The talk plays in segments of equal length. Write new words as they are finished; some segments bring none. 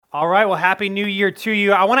All right, well, Happy New Year to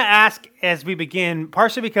you. I want to ask as we begin,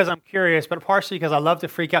 partially because I'm curious, but partially because I love to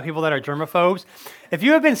freak out people that are germaphobes. If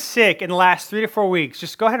you have been sick in the last 3 to 4 weeks,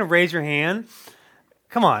 just go ahead and raise your hand.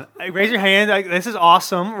 Come on, raise your hand. This is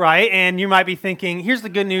awesome, right? And you might be thinking, here's the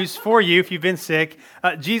good news for you if you've been sick.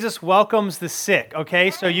 Jesus welcomes the sick,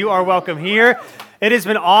 okay? So you are welcome here. It has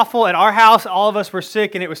been awful at our house. All of us were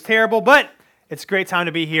sick, and it was terrible, but it's a great time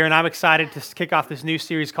to be here, and I'm excited to kick off this new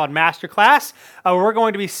series called Masterclass. We're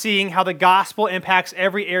going to be seeing how the gospel impacts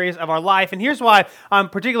every area of our life, and here's why I'm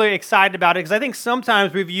particularly excited about it, because I think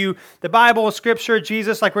sometimes we view the Bible, Scripture,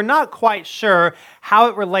 Jesus, like we're not quite sure how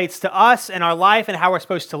it relates to us and our life and how we're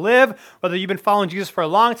supposed to live, whether you've been following Jesus for a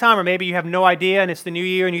long time, or maybe you have no idea, and it's the new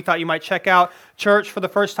year, and you thought you might check out church for the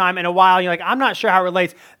first time in a while, and you're like, I'm not sure how it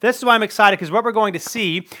relates. This is why I'm excited, because what we're going to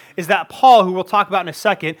see is that Paul, who we'll talk about in a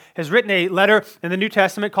second, has written a letter in the New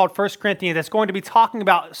Testament called 1 Corinthians that's going to be talking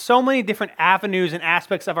about so many different avenues and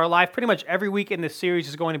aspects of our life. Pretty much every week in this series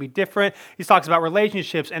is going to be different. He talks about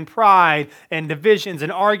relationships and pride and divisions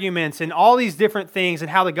and arguments and all these different things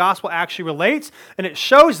and how the gospel actually relates. And it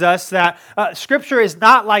shows us that Scripture is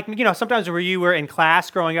not like, sometimes where you were in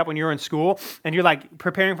class growing up when you were in school and you're like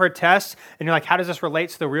preparing for a test and you're like, how does this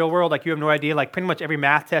relate to the real world? Like you have no idea. Like pretty much every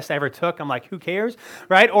math test I ever took, I'm like, who cares,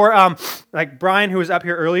 right? Or like Brian, who was up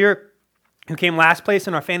here earlier, who came last place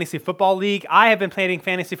in our fantasy football league. I have been playing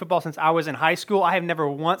fantasy football since I was in high school. I have never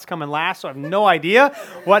once come in last, so I have no idea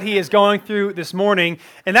what he is going through this morning.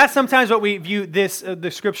 And that's sometimes what we view the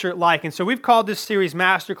Scripture like. And so we've called this series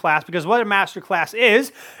Masterclass because what a Masterclass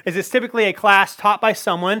is it's typically a class taught by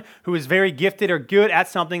someone who is very gifted or good at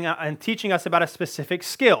something and teaching us about a specific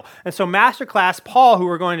skill. And so Masterclass, Paul, who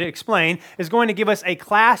we're going to explain, is going to give us a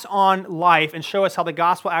class on life and show us how the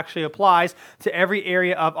gospel actually applies to every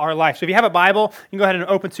area of our life. So if you have a Bible, you can go ahead and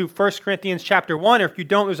open to 1 Corinthians chapter 1, or if you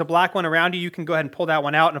don't, there's a black one around you. You can go ahead and pull that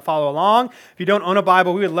one out and follow along. If you don't own a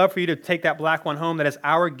Bible, we would love for you to take that black one home. That is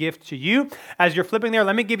our gift to you. As you're flipping there,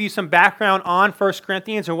 let me give you some background on 1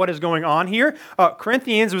 Corinthians and what is going on here.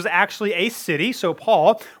 Corinthians was actually a city, so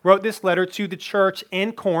Paul wrote this letter to the church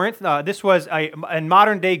in Corinth. This was in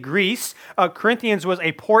modern-day Greece. Corinthians was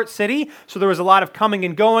a port city, so there was a lot of coming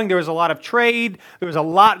and going. There was a lot of trade. There was a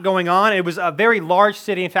lot going on. It was a very large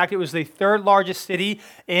city. In fact, it was the third largest city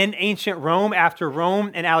in ancient Rome after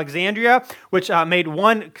Rome and Alexandria, which made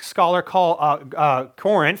one scholar call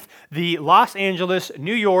Corinth the Los Angeles,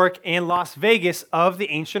 New York, and Las Vegas of the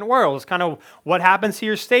ancient world. It's kind of what happens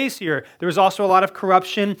here stays here. There was also a lot of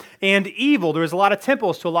corruption and evil. There was a lot of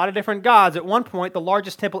temples to a lot of different gods. At one point, the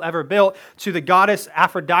largest temple ever built to the goddess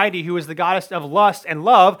Aphrodite, who is the goddess of lust and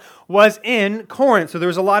love, was in Corinth. So there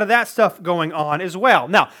was a lot of that stuff going on as well.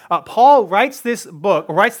 Now, Paul writes this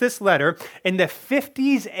letter in the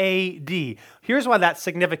 50s AD. Here's why that's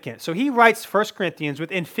significant. So he writes 1 Corinthians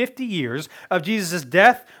within 50 years of Jesus'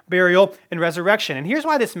 death, burial, and resurrection. And here's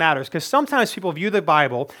why this matters, because sometimes people view the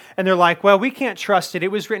Bible and they're like, well, we can't trust it. It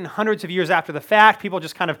was written hundreds of years after the fact. People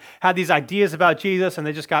just kind of had these ideas about Jesus and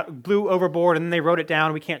they just blew overboard and then they wrote it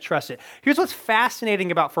down. We can't trust it. Here's what's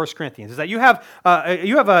fascinating about 1 Corinthians is that you have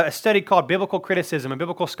a study called biblical criticism and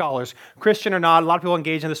biblical scholars, Christian or not. A lot of people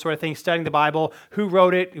engage in this sort of thing, studying the Bible, who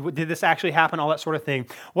wrote it, did this actually happen, all that sort of thing.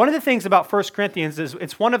 One of the things about 1 Corinthians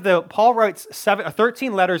is Paul writes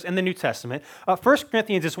 13 letters in the New Testament. 1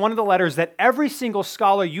 Corinthians is one of the letters that every single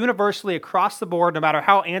scholar universally across the board, no matter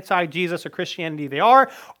how anti-Jesus or Christianity they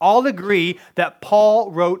are, all agree that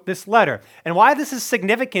Paul wrote this letter. And why this is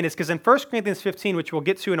significant is because in 1 Corinthians 15, which we'll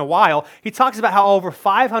get to in a while, he talks about how over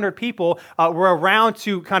 500 people were around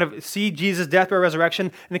to kind of see Jesus' death, burial,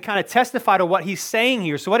 resurrection, and to kind of testify to what he's saying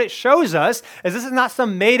here. So what it shows us is this is not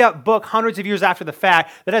some made-up book hundreds of years after the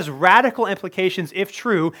fact that has radical implications if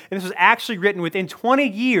true, and this was actually written within 20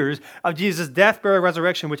 years of Jesus' death, burial,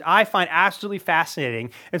 resurrection, which I find absolutely fascinating.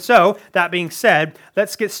 And so, that being said,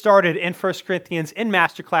 let's get started in 1 Corinthians in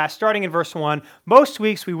Masterclass, starting in verse 1. Most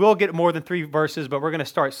weeks we will get more than 3 verses, but we're going to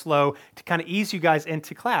start slow to kind of ease you guys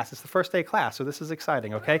into class. It's the first day of class, so this is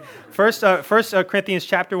exciting, okay? First Corinthians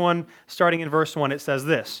chapter 1, starting in verse 1, it says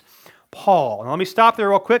this. Paul. Now, let me stop there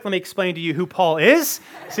real quick. Let me explain to you who Paul is.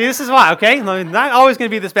 See, this is why, okay? Not always going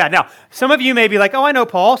to be this bad. Now, some of you may be like, oh, I know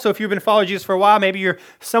Paul. So if you've been following Jesus for a while, maybe you're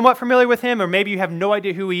somewhat familiar with him, or maybe you have no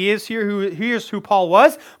idea who he is here. Here's who Paul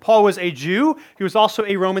was. Paul was a Jew. He was also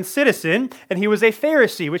a Roman citizen, and he was a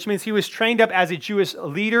Pharisee, which means he was trained up as a Jewish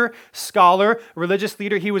leader, scholar, religious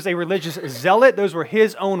leader. He was a religious zealot. Those were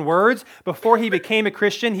his own words. Before he became a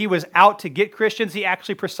Christian, he was out to get Christians. He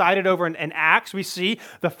actually presided over in Acts. We see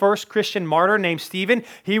the first Christian Christian martyr named Stephen.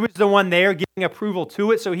 He was the one there giving approval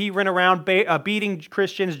to it, so he ran around beating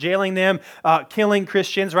Christians, jailing them, killing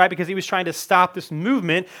Christians, right? Because he was trying to stop this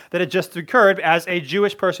movement that had just occurred as a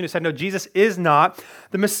Jewish person who said, no, Jesus is not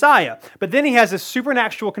the Messiah. But then he has this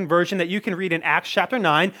supernatural conversion that you can read in Acts chapter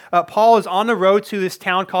 9. Paul is on the road to this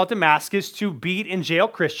town called Damascus to beat and jail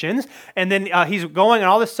Christians, and then he's going, and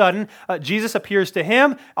all of a sudden, Jesus appears to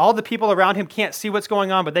him. All the people around him can't see what's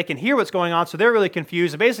going on, but they can hear what's going on, so they're really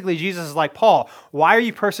confused. And basically, Jesus is like, Paul, why are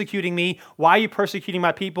you persecuting me? Why are you persecuting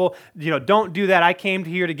my people? Don't do that. I came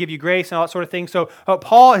here to give you grace and all that sort of thing. So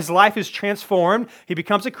Paul, his life is transformed. He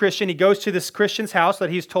becomes a Christian. He goes to this Christian's house that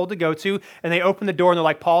he's told to go to, and they open the door, and they're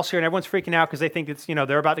like, Paul's here, and everyone's freaking out because they think it's,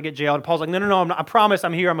 they're about to get jailed. And Paul's like, no, I promise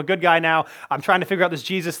I'm here. I'm a good guy now. I'm trying to figure out this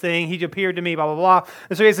Jesus thing. He appeared to me, blah, blah, blah.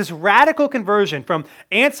 And so he has this radical conversion from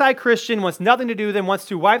anti-Christian, wants nothing to do with them, wants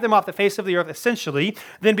to wipe them off the face of the earth, essentially,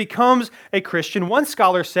 then becomes a Christian. One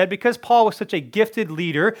scholar said, because Paul was such a gifted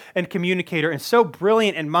leader and communicator and so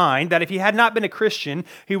brilliant in mind, that if he had not been a Christian,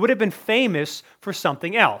 he would have been famous for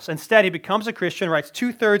something else. Instead, he becomes a Christian, writes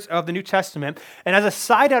 2/3 of the New Testament. And as a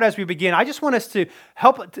side note as we begin, I just want us to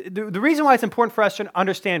help. The reason why it's important for us to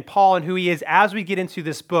understand Paul and who he is as we get into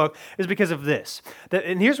this book is because of this.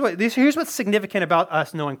 And here's what's significant about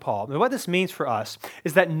us knowing Paul. And what this means for us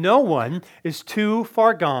is that no one is too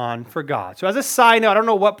far gone for God. So as a side note, I don't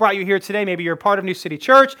know what brought you here today. Maybe you're a part of New City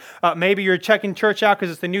Church. Maybe you're checking church out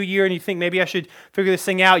because it's the new year and you think maybe I should figure this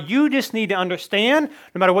thing out. You just need to understand,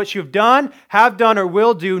 no matter what you've done, have done, or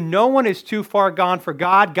will do, no one is too far gone for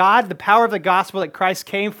God. God, the power of the gospel that Christ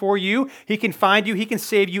came for you, he can find you, he can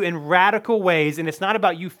save you in radical ways. And it's not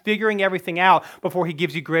about you figuring everything out before he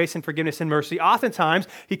gives you grace and forgiveness and mercy. Oftentimes,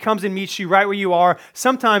 he comes and meets you right where you are,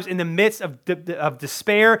 sometimes in the midst of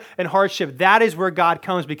despair and hardship. That is where God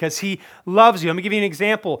comes because he loves you. Let me give you an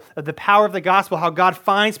example of the power of the gospel, how God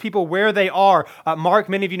finds people where they are. Mark,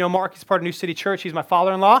 many of you know Mark, he's part of New City Church. He's my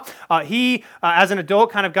father-in-law. He, as an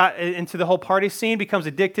adult, kind of got into the whole party scene, becomes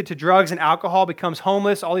addicted to drugs and alcohol, becomes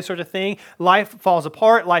homeless, all these sorts of things. Life falls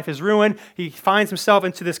apart. Life is ruined. He finds himself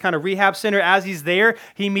into this kind of rehab center. As he's there,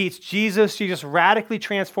 he meets Jesus. Jesus radically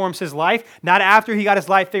transforms his life, not after he got his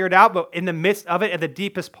life figured out, but in the midst of it, at the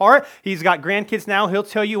deepest part. He's got grandkids now. He'll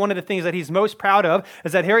tell you one of the things that he's most proud of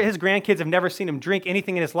is that his grandkids have never seen him drink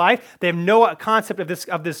anything in his life. They have no concept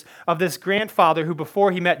of this grandfather who,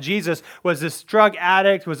 before he met Jesus, was this drug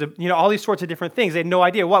addict, was all these sorts of different things. They had no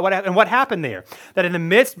idea what happened there. That in the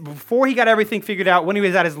midst, before he got everything figured out, when he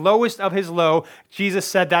was at his lowest of his low, Jesus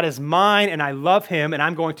said, "That is mine, and I love him, and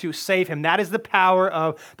I'm going to save him." That is the power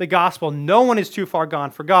of the gospel. No one is too far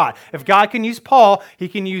gone for God. If God can use Paul, he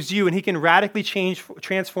can use you, and he can radically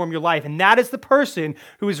transform your life. And that is the person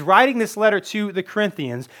who is writing this letter to the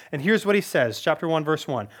Corinthians. And here's what he says, chapter 1, verse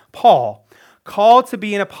 1. Paul, called to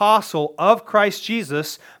be an apostle of Christ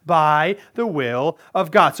Jesus by the will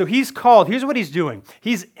of God. So he's called. Here's what he's doing.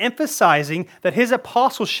 He's emphasizing that his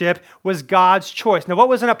apostleship was God's choice. Now, what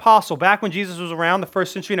was an apostle? Back when Jesus was around, the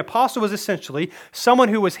first century, an apostle was essentially someone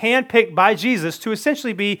who was handpicked by Jesus to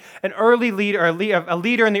essentially be an early leader, a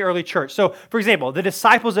leader in the early church. So, for example, the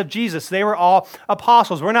disciples of Jesus, they were all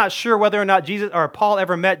apostles. We're not sure whether or not Jesus or Paul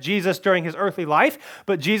ever met Jesus during his earthly life,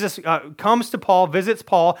 but Jesus comes to Paul, visits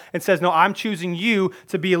Paul, and says, "No, I'm choosing you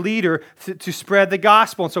to be a leader to spread the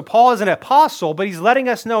gospel." And so Paul is an apostle, but he's letting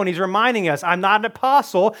us know and he's reminding us, I'm not an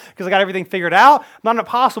apostle because I got everything figured out. I'm not an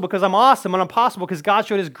apostle because I'm awesome. I'm an apostle because God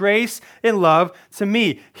showed his grace and love to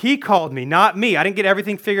me. He called me, not me. I didn't get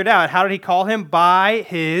everything figured out. How did he call him? By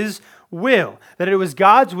his will. That it was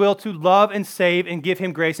God's will to love and save and give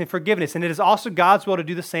him grace and forgiveness. And it is also God's will to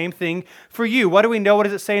do the same thing for you. What do we know? What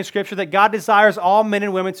does it say in Scripture? That God desires all men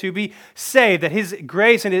and women to be saved, that his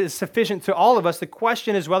grace and it is sufficient to all of us. The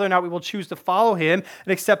question is whether or not we will choose to follow him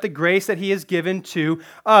and accept the grace that he has given to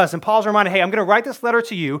us. And Paul's reminded, hey, I'm going to write this letter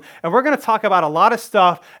to you, and we're going to talk about a lot of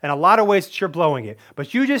stuff and a lot of ways that you're blowing it.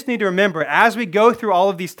 But you just need to remember, as we go through all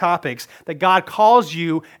of these topics, that God calls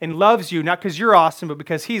you and loves you, not because you're awesome, but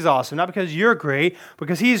because he's awesome. Not because you're great,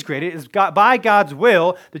 because he's great. It is by God's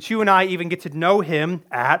will that you and I even get to know him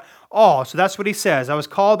at all. So that's what he says. I was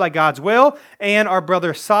called by God's will, and our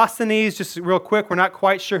brother Sosthenes, just real quick, we're not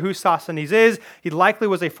quite sure who Sosthenes is. He likely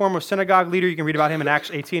was a former synagogue leader. You can read about him in Acts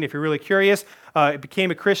 18 if you're really curious. He became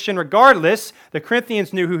a Christian. Regardless, the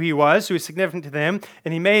Corinthians knew who he was significant to them,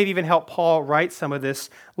 and he may have even helped Paul write some of this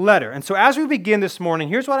letter. And so as we begin this morning,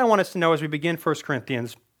 here's what I want us to know as we begin 1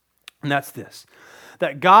 Corinthians, and that's this.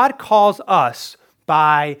 That God calls us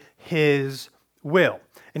by his will.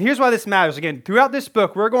 And here's why this matters. Again, throughout this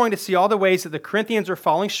book, we're going to see all the ways that the Corinthians are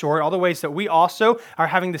falling short, all the ways that we also are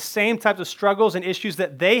having the same types of struggles and issues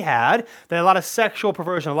that they had, that a lot of sexual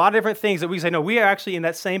perversion, a lot of different things that we say, no, we are actually in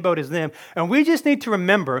that same boat as them. And we just need to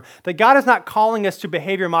remember that God is not calling us to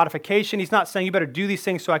behavior modification. He's not saying you better do these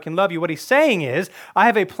things so I can love you. What he's saying is, I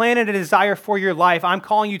have a plan and a desire for your life. I'm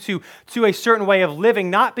calling you to a certain way of living,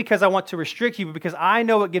 not because I want to restrict you, but because I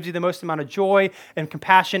know what gives you the most amount of joy and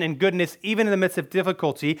compassion and goodness, even in the midst of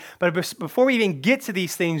difficulty. But before we even get to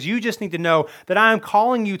these things, you just need to know that I am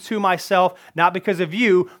calling you to myself, not because of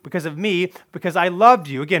you, because of me, because I loved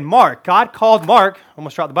you. Again, Mark, God called Mark,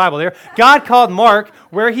 almost dropped the Bible there. God called Mark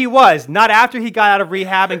where he was, not after he got out of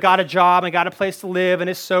rehab and got a job and got a place to live and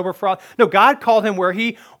is sober for all. No, God called him where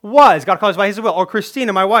he was. God called us by his will. Or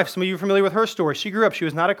Christina, my wife, some of you are familiar with her story. She grew up, she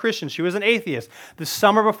was not a Christian, she was an atheist. The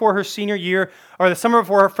summer before her senior year, or the summer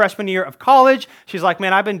before her freshman year of college, she's like,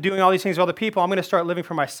 man, I've been doing all these things with other people. I'm going to start living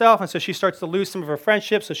for myself. And so she starts to lose some of her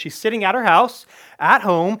friendships. So she's sitting at her house, at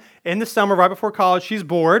home, in the summer, right before college. She's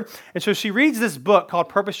bored. And so she reads this book called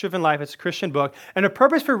Purpose-Driven Life. It's a Christian book. And her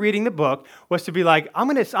purpose for reading the book was to be like, I'm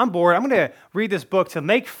bored. I'm going to read this book to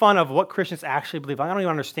make fun of what Christians actually believe. I don't even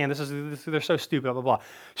understand. They're so stupid, blah, blah, blah.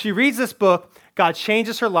 She reads this book. God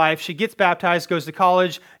changes her life. She gets baptized, goes to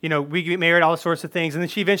college, we get married, all sorts of things. And then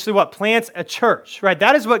she eventually plants a church, right?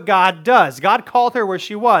 That is what God does. God called her where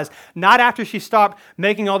she was, not after she stopped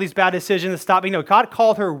making all these bad decisions and stopped being, no, God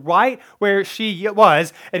called her right where she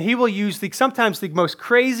was, and he will use sometimes the most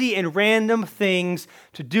crazy and random things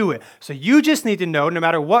to do it. So you just need to know, no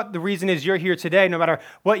matter what the reason is you're here today, no matter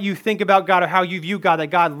what you think about God or how you view God, that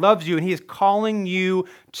God loves you and he is calling you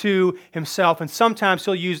to himself. And sometimes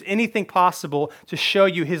he'll use anything possible to show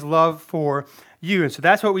you his love for you. And so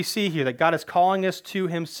that's what we see here, that God is calling us to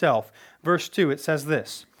himself. Verse 2, it says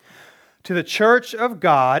this, to the church of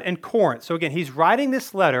God in Corinth. So again, he's writing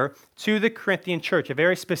this letter to the Corinthian church, a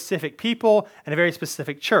very specific people and a very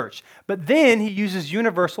specific church. But then he uses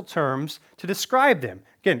universal terms to describe them.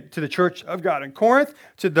 Again, to the church of God in Corinth,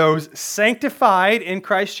 to those sanctified in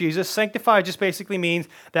Christ Jesus. Sanctified just basically means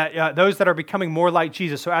that those that are becoming more like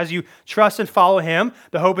Jesus. So as you trust and follow him,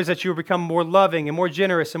 the hope is that you will become more loving and more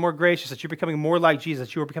generous and more gracious, that you're becoming more like Jesus,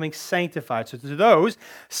 that you are becoming sanctified. So to those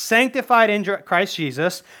sanctified in Christ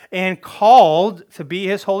Jesus and called to be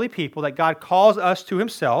his holy people, that God calls us to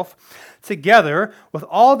himself, together with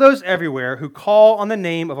all those everywhere who call on the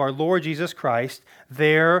name of our Lord Jesus Christ,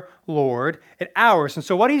 their Lord and ours. And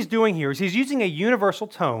so what he's doing here is he's using a universal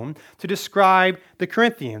tone to describe the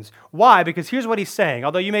Corinthians. Why? Because here's what he's saying.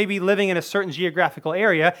 Although you may be living in a certain geographical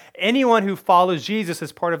area, anyone who follows Jesus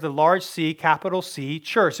is part of the large C, capital C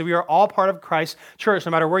church. So we are all part of Christ's church.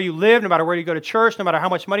 No matter where you live, no matter where you go to church, no matter how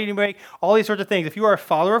much money you make, all these sorts of things. If you are a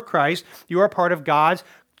follower of Christ, you are part of God's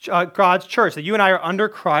church, that you and I are under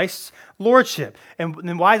Christ's lordship.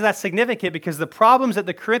 And why is that significant? Because the problems that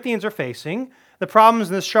the Corinthians are facing, the problems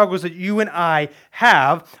and the struggles that you and I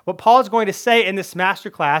have, what Paul is going to say in this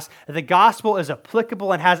masterclass, that the gospel is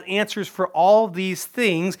applicable and has answers for all these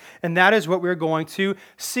things, and that is what we're going to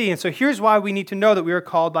see. And so here's why we need to know that we are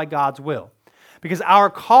called by God's will. Because our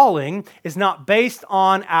calling is not based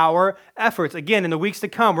on our efforts. Again, in the weeks to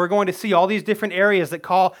come, we're going to see all these different areas that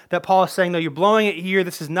Paul is saying, no, you're blowing it here.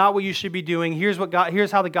 This is not what you should be doing. Here's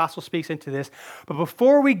how the gospel speaks into this. But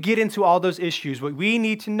before we get into all those issues, what we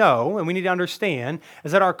need to know and we need to understand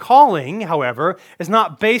is that our calling, however, is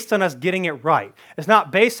not based on us getting it right. It's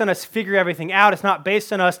not based on us figuring everything out. It's not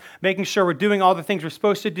based on us making sure we're doing all the things we're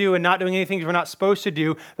supposed to do and not doing any things we're not supposed to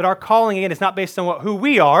do. That our calling, again, is not based on who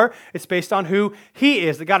we are. It's based on who he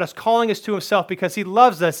is, that God is calling us to himself because he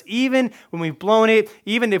loves us even when we've blown it,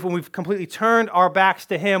 even when we've completely turned our backs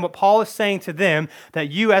to him. What Paul is saying to them, that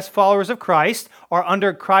you as followers of Christ are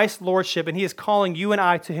under Christ's lordship, and he is calling you and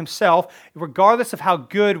I to himself, regardless of how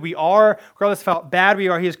good we are, regardless of how bad we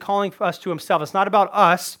are, he is calling us to himself. It's not about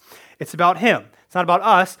us, it's about him. It's not about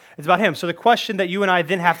us, it's about him. So the question that you and I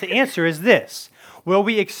then have to answer is this: will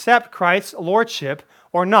we accept Christ's lordship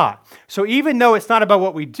or not? So even though it's not about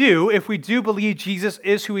what we do, if we do believe Jesus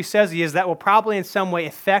is who he says he is, that will probably in some way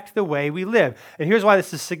affect the way we live. And here's why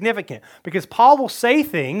this is significant. Because Paul will say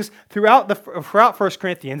things throughout 1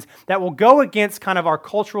 Corinthians that will go against kind of our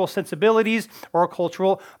cultural sensibilities or our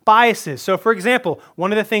cultural biases. So for example,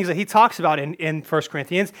 one of the things that he talks about in 1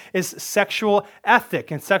 Corinthians is sexual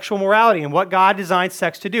ethic and sexual morality and what God designed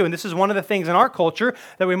sex to do. And this is one of the things in our culture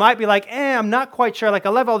that we might be like, I'm not quite sure. Like, I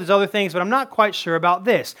love all these other things, but I'm not quite sure about about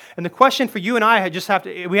this? And the question for you and I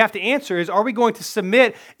we have to answer is, are we going to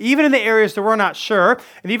submit even in the areas that we're not sure,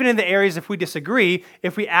 and even in the areas if we disagree,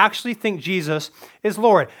 if we actually think Jesus is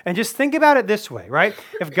Lord? And just think about it this way, right?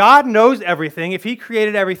 If God knows everything, if he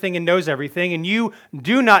created everything and knows everything, and you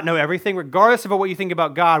do not know everything, regardless of what you think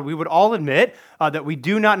about God, we would all admit that we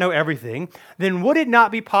do not know everything, then would it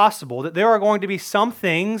not be possible that there are going to be some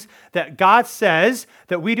things that God says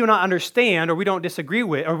that we do not understand or we disagree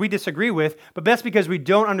with, but that's because we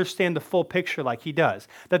don't understand the full picture like he does?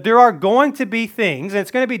 That there are going to be things, and it's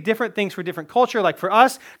going to be different things for different culture. Like for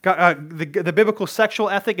us, the biblical sexual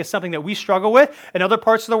ethic is something that we struggle with. In other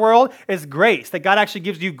parts of the world, is grace, that God actually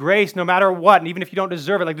gives you grace no matter what, and even if you don't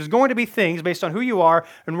deserve it. Like there's going to be things based on who you are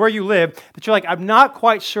and where you live that you're like, I'm not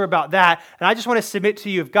quite sure about that, and I just want to submit to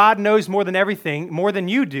you, if God knows more than everything, more than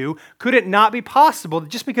you do, could it not be possible that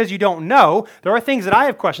just because you don't know, there are things that I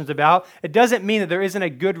have questions about, it doesn't mean that there isn't a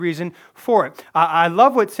good reason for it. I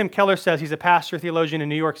love what Tim Keller says. He's a pastor, theologian in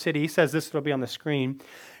New York City. He says this, it'll be on the screen.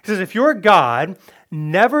 He says, if your God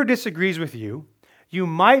never disagrees with you, you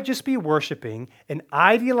might just be worshiping an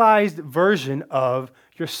idealized version of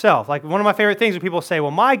yourself. Like one of my favorite things when people say,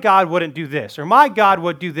 well, my God wouldn't do this, or my God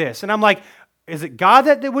would do this. And I'm like, is it God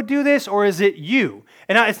that would do this, or is it you?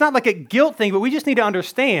 And it's not like a guilt thing, but we just need to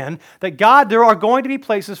understand that God, there are going to be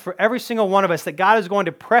places for every single one of us that God is going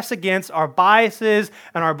to press against our biases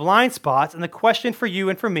and our blind spots. And the question for you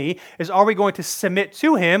and for me is, are we going to submit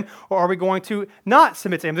to him, or are we going to not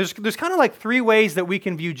submit to him? There's kind of like three ways that we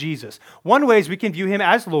can view Jesus. One way is we can view him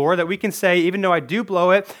as Lord, that we can say, even though I do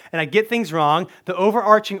blow it and I get things wrong, the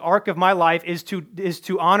overarching arc of my life is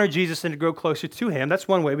to honor Jesus and to grow closer to him. That's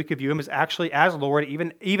one way we could view him, as actually as Lord,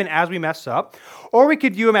 even as we mess up. Or we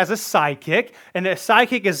could view him as a sidekick, and a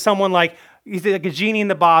sidekick is someone like, he's like a genie in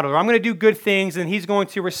the bottle, or I'm going to do good things and he's going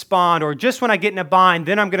to respond, or just when I get in a bind,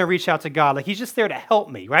 then I'm going to reach out to God. Like he's just there to help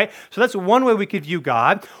me, right? So that's one way we could view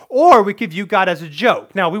God. Or we could view God as a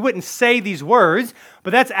joke. Now, we wouldn't say these words,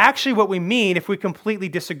 but that's actually what we mean if we completely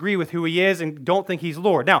disagree with who he is and don't think he's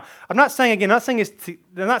Lord. Now, I'm not saying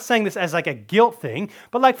this as like a guilt thing,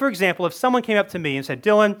 but like, for example, if someone came up to me and said,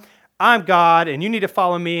 Dylan, I'm God, and you need to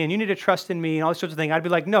follow me, and you need to trust in me, and all these sorts of things, I'd be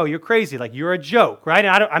like, no, you're crazy. Like, you're a joke, right?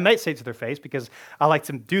 And I might say it to their face because I like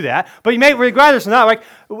to do that. But you may, regardless or not, like,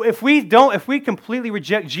 if we completely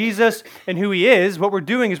reject Jesus and who he is, what we're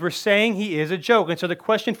doing is we're saying he is a joke. And so the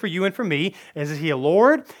question for you and for me is he a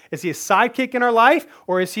Lord? Is he a sidekick in our life?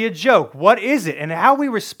 Or is he a joke? What is it? And how we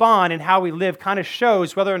respond and how we live kind of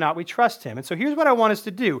shows whether or not we trust him. And so here's what I want us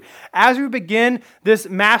to do. As we begin this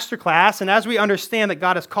masterclass, and as we understand that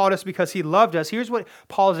God has called us because he loved us, here's what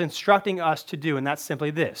Paul is instructing us to do, and that's simply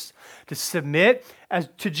this: to submit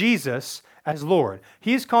to Jesus as Lord.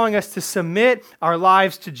 He is calling us to submit our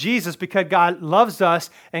lives to Jesus because God loves us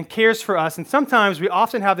and cares for us. And sometimes we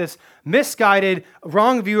often have this misguided,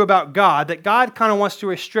 wrong view about God, that God kind of wants to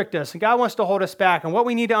restrict us and God wants to hold us back. And what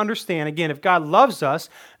we need to understand, again, if God loves us,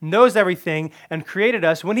 knows everything, and created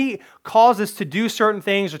us, when he calls us to do certain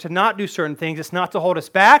things or to not do certain things, it's not to hold us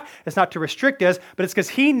back, it's not to restrict us, but it's because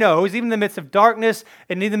he knows, even in the midst of darkness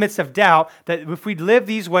and in the midst of doubt, that if we live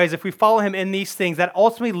these ways, if we follow him in these things, that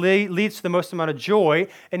ultimately leads to the most amount of joy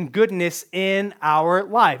and goodness in our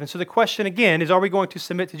life. And so the question again is, are we going to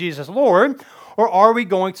submit to Jesus as Lord, or are we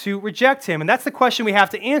going to reject him? And that's the question we have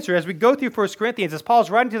to answer as we go through 1 Corinthians. As Paul's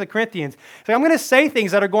writing to the Corinthians, he's like, I'm going to say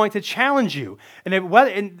things that are going to challenge you.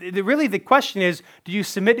 Really the question is, do you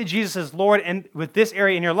submit to Jesus as Lord and with this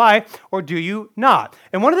area in your life, or do you not?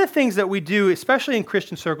 And one of the things that we do, especially in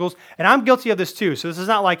Christian circles, and I'm guilty of this too, so this is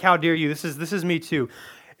not like, how dare you, this is me too,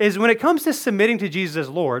 is when it comes to submitting to Jesus as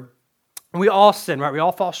Lord, we all sin, right? We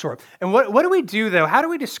all fall short. And what do we do, though? How do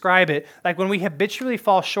we describe it? Like when we habitually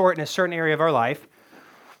fall short in a certain area of our life,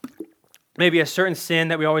 maybe a certain sin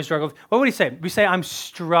that we always struggle with. What would he say? We say, I'm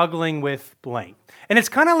struggling with blank. And it's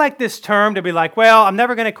kind of like this term to be like, well, I'm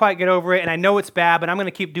never going to quite get over it, and I know it's bad, but I'm going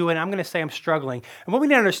to keep doing it. I'm going to say I'm struggling. And what we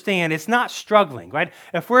need to understand, it's not struggling, right?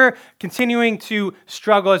 If we're continuing to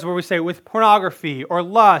struggle, as where we say, with pornography or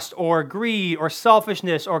lust or greed or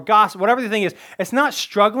selfishness or gossip, whatever the thing is, it's not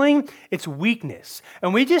struggling, it's weakness.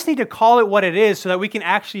 And we just need to call it what it is so that we can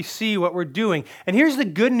actually see what we're doing. And here's the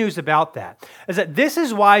good news about that, is that this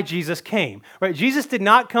is why Jesus came, right? Jesus did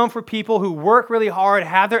not come for people who work really hard,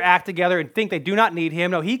 have their act together, and think they do not need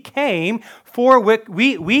him. No, he came for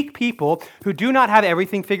weak people who do not have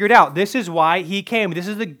everything figured out. This is why he came. This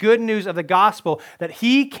is the good news of the gospel, that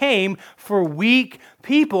he came for weak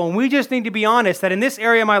people, and we just need to be honest that in this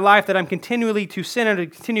area of my life that I'm continually to sin and to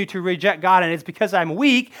continue to reject God, and it's because I'm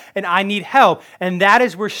weak and I need help. And that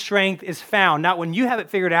is where strength is found, not when you have it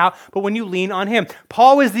figured out, but when you lean on Him.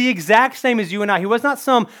 Paul was the exact same as you and I. He was not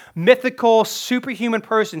some mythical, superhuman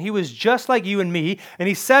person. He was just like you and me, and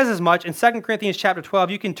he says as much in 2 Corinthians chapter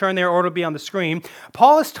 12. You can turn there or it'll be on the screen.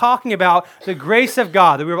 Paul is talking about the grace of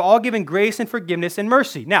God, that we were all given grace and forgiveness and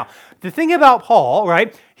mercy. Now, the thing about Paul,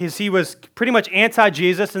 right, is he was pretty much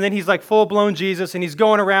anti-Jesus, and then he's like full-blown Jesus, and he's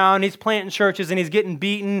going around, he's planting churches, and he's getting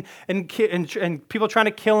beaten, and people trying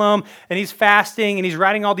to kill him, and he's fasting, and he's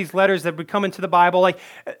writing all these letters that would come into the Bible. Like,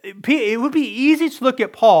 it would be easy to look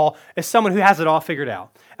at Paul as someone who has it all figured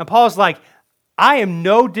out. And Paul's like, I am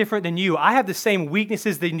no different than you. I have the same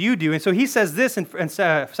weaknesses than you do. And so he says this in 2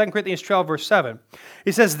 Corinthians 12, verse 7.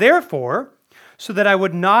 He says, therefore, so that I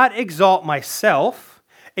would not exalt myself,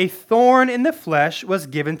 a thorn in the flesh was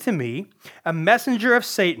given to me, a messenger of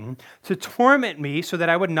Satan, to torment me so that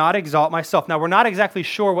I would not exalt myself. Now, we're not exactly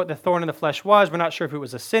sure what the thorn in the flesh was. We're not sure if it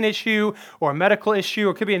was a sin issue or a medical issue,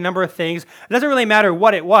 or it could be a number of things. It doesn't really matter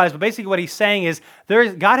what it was, but basically what he's saying is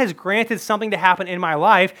God has granted something to happen in my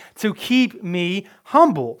life to keep me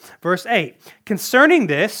humble. Verse 8, concerning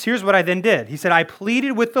this, here's what I then did. He said, I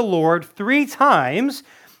pleaded with the Lord 3 times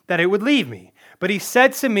that it would leave me. But he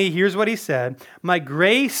said to me, here's what he said, my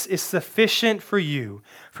grace is sufficient for you,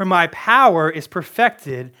 for my power is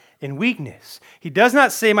perfected in weakness. He does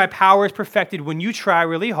not say my power is perfected when you try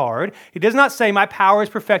really hard. He does not say my power is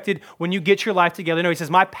perfected when you get your life together. No, he says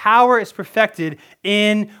my power is perfected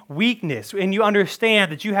in weakness. And you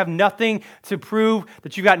understand that you have nothing to prove,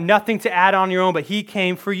 that you've got nothing to add on your own, but he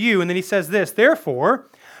came for you. And then he says this, therefore,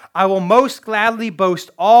 I will most gladly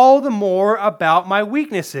boast all the more about my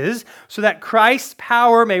weaknesses so that Christ's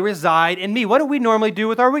power may reside in me. What do we normally do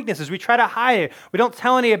with our weaknesses? We try to hide it. We don't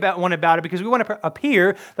tell anyone about it because we want to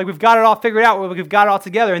appear like we've got it all figured out, like we've got it all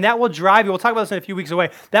together. And that will drive you, we'll talk about this in a few weeks away,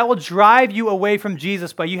 that will drive you away from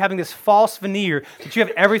Jesus by you having this false veneer that you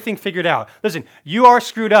have everything figured out. Listen, you are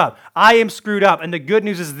screwed up. I am screwed up. And the good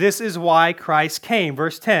news is this is why Christ came.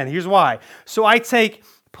 Verse 10, here's why. So I take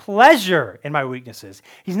pleasure in my weaknesses.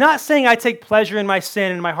 He's not saying I take pleasure in my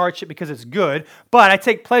sin and my hardship because it's good, but I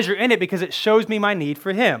take pleasure in it because it shows me my need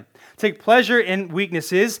for Him. Take pleasure in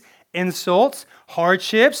weaknesses, insults,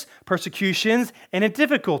 hardships, persecutions, and in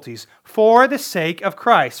difficulties for the sake of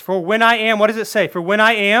Christ. For when I am, what does it say? For when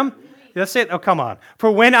I am, let's say it, oh, come on. For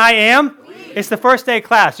when I am, it's the first day of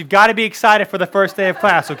class. You've got to be excited for the first day of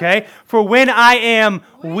class, okay? For when I am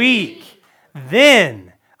weak,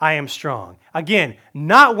 then I am strong. Again,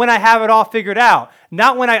 not when I have it all figured out.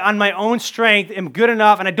 Not when I, on my own strength, am good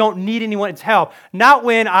enough and I don't need anyone's help. Not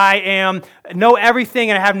when I know everything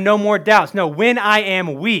and I have no more doubts. No, when I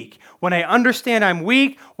am weak. When I understand I'm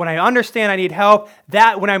weak, when I understand I need help,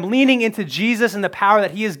 that when I'm leaning into Jesus and the power that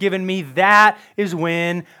He has given me, that is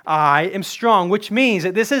when I am strong, which means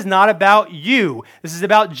that this is not about you. This is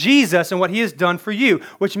about Jesus and what He has done for you,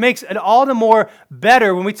 which makes it all the more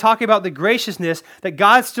better when we talk about the graciousness that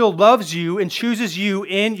God still loves you and chooses you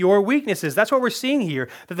in your weaknesses. That's what we're seeing here,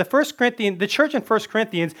 that the church in 1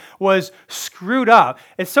 Corinthians was screwed up.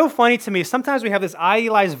 It's so funny to me. Sometimes we have this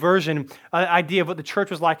idealized idea of what the church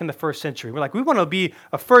was like in the first century. We're like, we want to be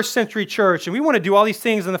a first century church and we want to do all these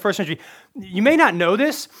things in the first century. You may not know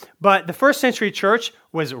this, but the first century church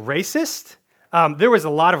was racist. There was a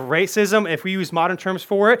lot of racism, if we use modern terms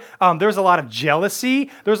for it. There was a lot of jealousy.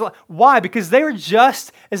 Why? Because they were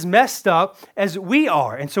just as messed up as we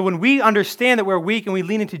are. And so when we understand that we're weak and we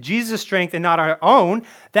lean into Jesus' strength and not our own,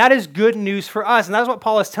 that is good news for us. And that's what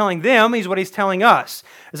Paul is telling them. Is what he's telling us,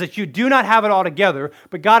 is that you do not have it all together,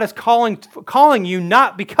 but God is calling you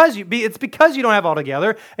not because it's because you don't have it all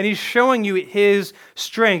together, and He's showing you His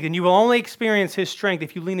strength. And you will only experience His strength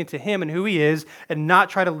if you lean into Him and who He is and not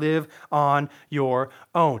try to live on your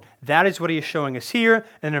own. That is what He is showing us here.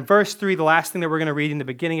 And in verse 3, the last thing that we're going to read in the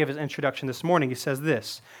beginning of his introduction this morning, he says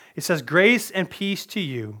this. It says, grace and peace to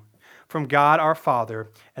you from God our Father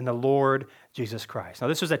and the Lord Jesus Christ. Now,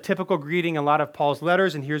 this was a typical greeting in a lot of Paul's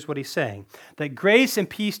letters, and here's what he's saying. That grace and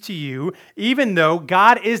peace to you, even though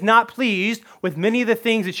God is not pleased with many of the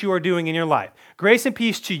things that you are doing in your life. Grace and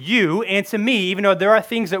peace to you and to me, even though there are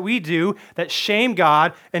things that we do that shame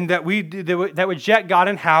God and that reject God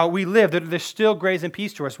in how we live. There's still grace and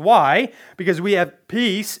peace to us. Why? Because we have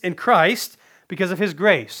peace in Christ because of His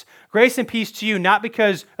grace. Grace and peace to you, not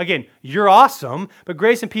because, again, you're awesome, but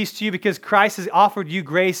grace and peace to you because Christ has offered you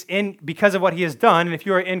grace because of what He has done. And if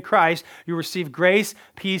you are in Christ, you receive grace,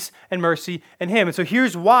 peace, and mercy in Him. And so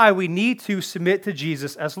here's why we need to submit to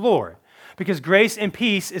Jesus as Lord. because grace and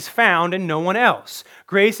peace is found in no one else.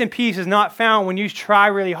 Grace and peace is not found when you try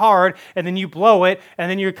really hard and then you blow it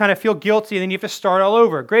and then you kind of feel guilty and then you have to start all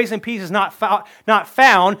over. Grace and peace is not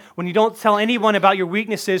found when you don't tell anyone about your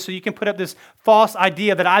weaknesses so you can put up this false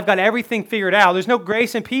idea that I've got everything figured out. There's no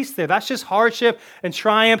grace and peace there. That's just hardship and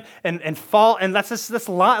triumph and fault, and that's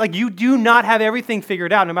a lot. Like, you do not have everything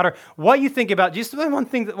figured out, no matter what you think about Jesus. One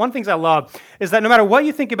thing I love is that no matter what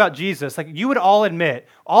you think about Jesus, like, you would all admit,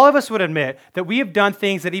 all of us would admit that we have done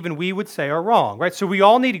things that even we would say are wrong, right? So we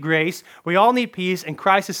all need grace, we all need peace, and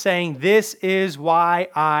Christ is saying, this is why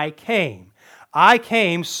I came. I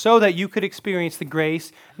came so that you could experience the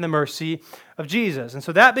grace and the mercy of Jesus. And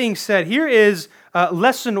so that being said, here is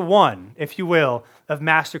lesson 1, if you will, of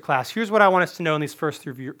Masterclass. Here's what I want us to know in these first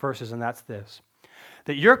 3 verses, and that's this: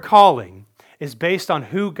 that your calling is based on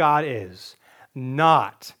who God is,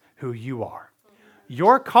 not who you are.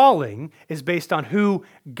 Your calling is based on who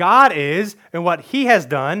God is and what He has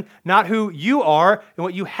done, not who you are and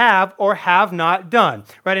what you have or have not done,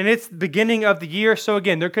 right? And it's the beginning of the year, so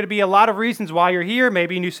again, there could be a lot of reasons why you're here.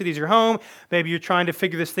 Maybe New City's your home. Maybe you're trying to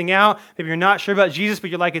figure this thing out. Maybe you're not sure about Jesus, but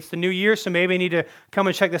you're like, it's the new year, so maybe I need to come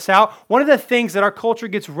and check this out. One of the things that our culture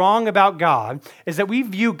gets wrong about God is that we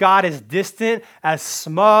view God as distant, as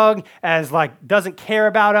smug, as like doesn't care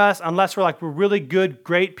about us unless we're really good,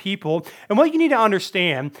 great people. And what you need to understand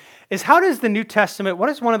is, how does the New Testament, what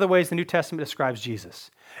is one of the ways the New Testament describes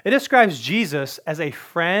Jesus? It describes Jesus as a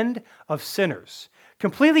friend of sinners.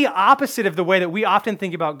 Completely opposite of the way that we often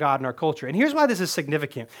think about God in our culture. And here's why this is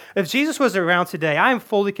significant. If Jesus was around today, I am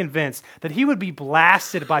fully convinced that He would be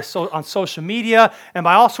blasted on social media and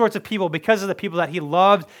by all sorts of people because of the people that He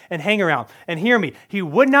loved and hang around. And hear me, He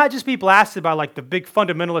would not just be blasted by like the big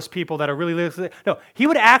fundamentalist people that are really, no, He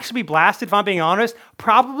would actually be blasted, if I'm being honest,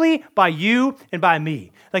 probably by you and by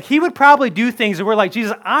me. Like, He would probably do things that we're like,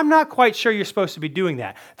 Jesus, I'm not quite sure you're supposed to be doing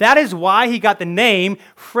that. That is why He got the name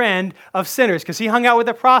friend of sinners, because He hung out with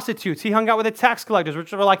the prostitutes. He hung out with the tax collectors,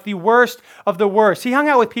 which were like the worst of the worst. He hung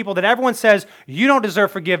out with people that everyone says, you don't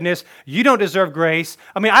deserve forgiveness, you don't deserve grace.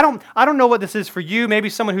 I mean, I don't know what this is for you. Maybe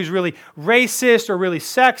someone who's really racist or really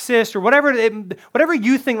sexist or whatever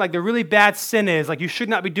you think like the really bad sin is, like you should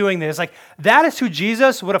not be doing this. Like, that is who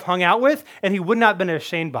Jesus would have hung out with, and He would not have been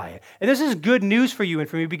ashamed by it. And this is good news for you and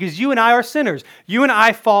for me, because you and I are sinners. You and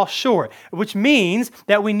I fall short, which means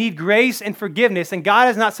that we need grace and forgiveness, and God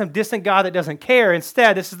is not some distant God that doesn't care.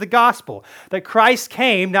 Instead, this is the gospel, that Christ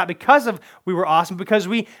came not because of we were awesome, because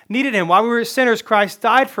we needed Him. While we were sinners, Christ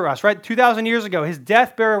died for us, right? 2,000 years ago, His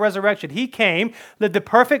death, burial, resurrection. He came, lived the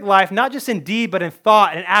perfect life, not just in deed, but in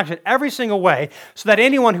thought and action, every single way, so that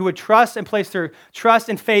anyone who would trust and place their trust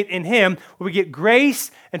and faith in Him would get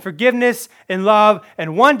grace and forgiveness and love,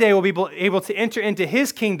 and one day we'll be able to enter into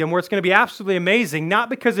His kingdom, where it's going to be absolutely amazing,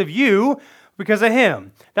 not because of you, because of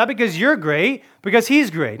Him. Not because you're great, because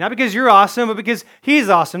He's great. Not because you're awesome, but because He's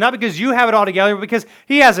awesome. Not because you have it all together, but because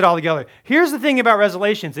He has it all together. Here's the thing about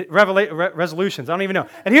resolutions. I don't even know.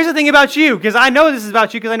 And here's the thing about you, because I know this is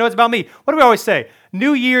about you, because I know it's about me. What do we always say?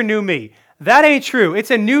 New year, new me. That ain't true. It's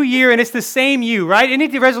a new year, and it's the same you, right? Any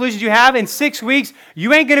of the resolutions you have in 6 weeks,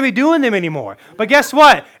 you ain't going to be doing them anymore. But guess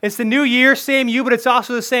what? It's the new year, same you, but it's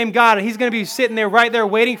also the same God, and He's going to be sitting there right there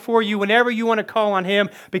waiting for you whenever you want to call on Him,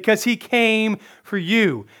 because He came for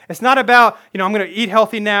you. It's not about, I'm going to eat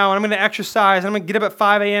healthy now, and I'm going to exercise, and I'm going to get up at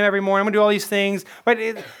 5 a.m. every morning, I'm going to do all these things.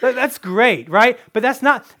 Right? That's great, right? But that's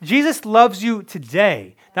not, Jesus loves you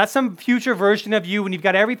today. Not some future version of you when you've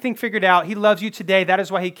got everything figured out. He loves you today. That is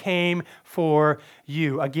why He came for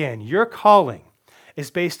you. Again, your calling is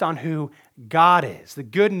based on who God is. The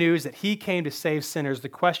good news that He came to save sinners. The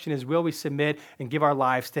question is, will we submit and give our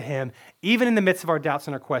lives to Him, even in the midst of our doubts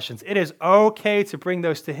and our questions? It is okay to bring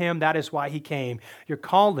those to Him. That is why He came. Your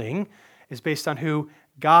calling is based on who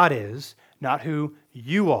God is, not who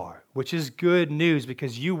you are, which is good news,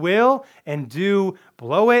 because you will and do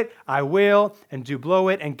blow it. I will and do blow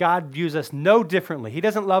it. And God views us no differently. He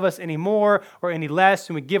doesn't love us any more or any less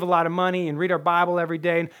when we give a lot of money and read our Bible every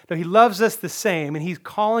day. No, He loves us the same, and He's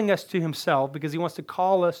calling us to Himself because He wants to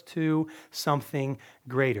call us to something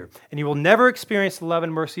greater. And you will never experience the love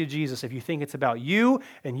and mercy of Jesus if you think it's about you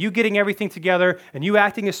and you getting everything together and you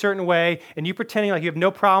acting a certain way and you pretending like you have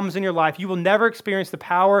no problems in your life. You will never experience the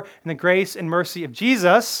power and the grace and mercy of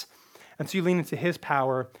Jesus until you lean into His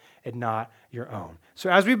power and not your own. So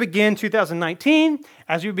as we begin 2019,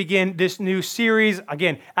 as we begin this new series,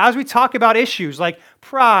 again, as we talk about issues like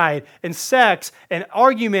pride and sex and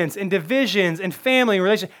arguments and divisions and family and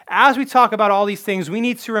relations. As we talk about all these things, we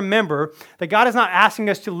need to remember that God is not asking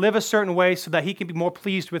us to live a certain way so that he can be more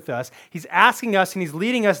pleased with us. He's asking us and he's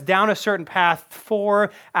leading us down a certain path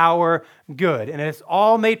for our good. And it's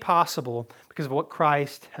all made possible because of what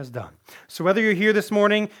Christ has done. So whether you're here this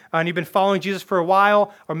morning and you've been following Jesus for a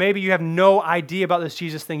while, or maybe you have no idea about this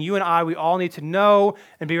Jesus thing, you and I, we all need to know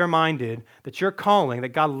and be reminded that your calling, that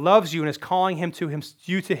God loves you and is calling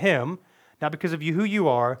you to him, not because of who you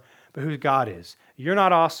are, but who God is. You're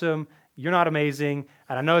not awesome. You're not amazing.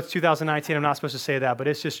 And I know it's 2019. I'm not supposed to say that, but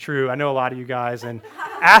it's just true. I know a lot of you guys. And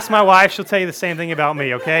ask my wife. She'll tell you the same thing about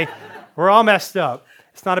me, okay? We're all messed up.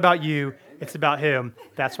 It's not about you. It's about him.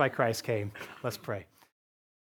 That's why Christ came. Let's pray.